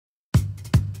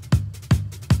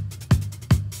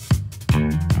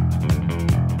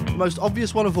most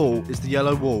obvious one of all is the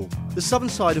yellow wall. The southern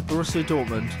side of Borussia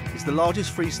Dortmund is the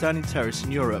largest freestanding terrace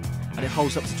in Europe, and it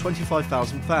holds up to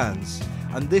 25,000 fans,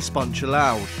 and this bunch are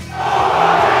loud,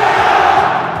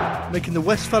 making the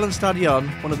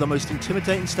Westfalenstadion one of the most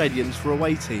intimidating stadiums for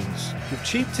away teams. With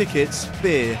cheap tickets,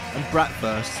 beer and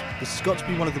bratwurst, this has got to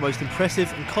be one of the most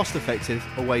impressive and cost-effective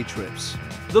away trips.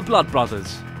 The Blood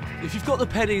Brothers. If you've got the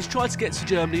pennies, try to get to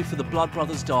Germany for the Blood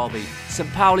Brothers derby, St.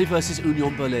 Pauli versus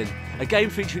Union Berlin, a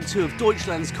game featuring two of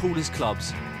Deutschland's coolest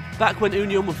clubs. Back when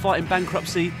Union were fighting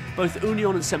bankruptcy, both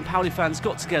Union and St. Pauli fans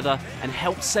got together and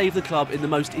helped save the club in the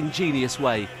most ingenious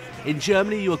way. In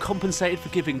Germany, you are compensated for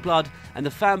giving blood, and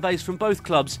the fan base from both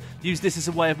clubs use this as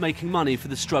a way of making money for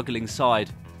the struggling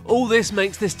side. All this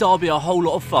makes this derby a whole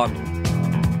lot of fun.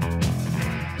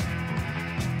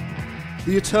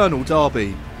 The Eternal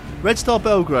Derby. Red Star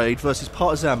Belgrade versus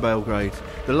Partizan Belgrade,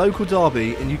 the local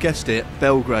derby in, you guessed it,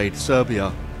 Belgrade,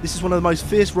 Serbia. This is one of the most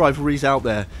fierce rivalries out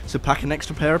there, so pack an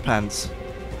extra pair of pants.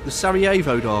 The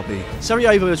Sarajevo Derby.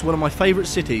 Sarajevo is one of my favourite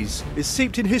cities. It's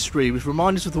steeped in history with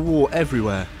reminders of the war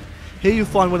everywhere. Here you'll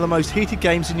find one of the most heated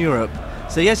games in Europe,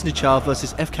 Zvezda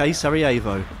versus FK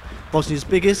Sarajevo, Bosnia's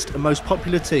biggest and most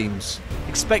popular teams.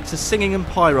 Expect a singing and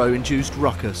pyro-induced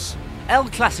ruckus. El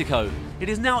Clasico. It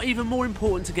is now even more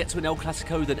important to get to an El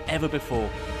Clasico than ever before.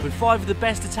 With 5 of the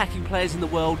best attacking players in the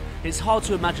world, it's hard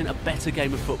to imagine a better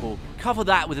game of football. Cover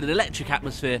that with an electric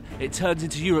atmosphere, it turns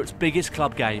into Europe's biggest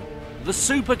club game. The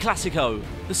Super Clasico.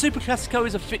 The Super Clasico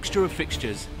is a fixture of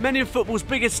fixtures. Many of football's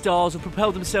biggest stars have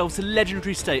propelled themselves to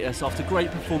legendary status after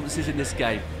great performances in this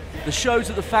game. The shows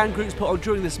that the fan groups put on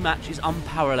during this match is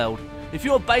unparalleled. If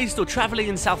you're based or travelling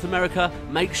in South America,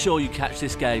 make sure you catch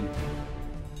this game.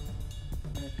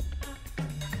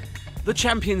 The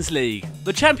Champions League.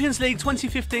 The Champions League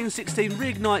 2015-16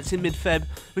 reignites in mid-Feb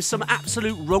with some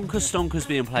absolute ronker-stonkers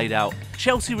being played out.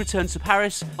 Chelsea returns to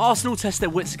Paris, Arsenal test their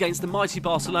wits against the mighty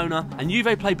Barcelona, and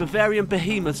Juve play Bavarian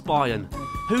behemoths Bayern.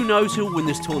 Who knows who'll win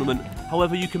this tournament,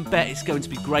 however you can bet it's going to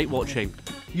be great watching.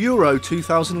 Euro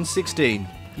 2016.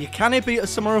 You cannot beat a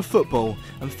summer of football,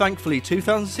 and thankfully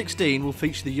 2016 will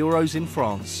feature the Euros in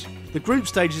France. The group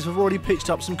stages have already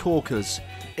pitched up some corkers.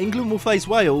 England will face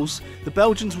Wales, the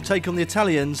Belgians will take on the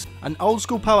Italians, and old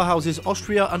school powerhouses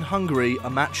Austria and Hungary are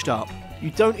matched up.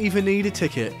 You don't even need a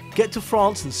ticket. Get to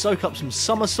France and soak up some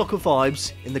summer soccer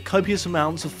vibes in the copious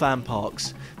amounts of fan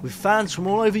parks. With fans from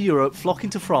all over Europe flocking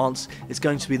to France, it's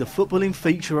going to be the footballing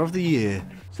feature of the year.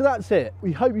 So that's it.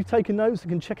 We hope you've taken notes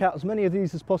and can check out as many of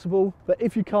these as possible. But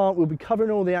if you can't, we'll be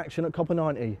covering all the action at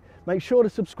Copa90. Make sure to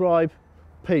subscribe.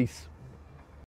 Peace.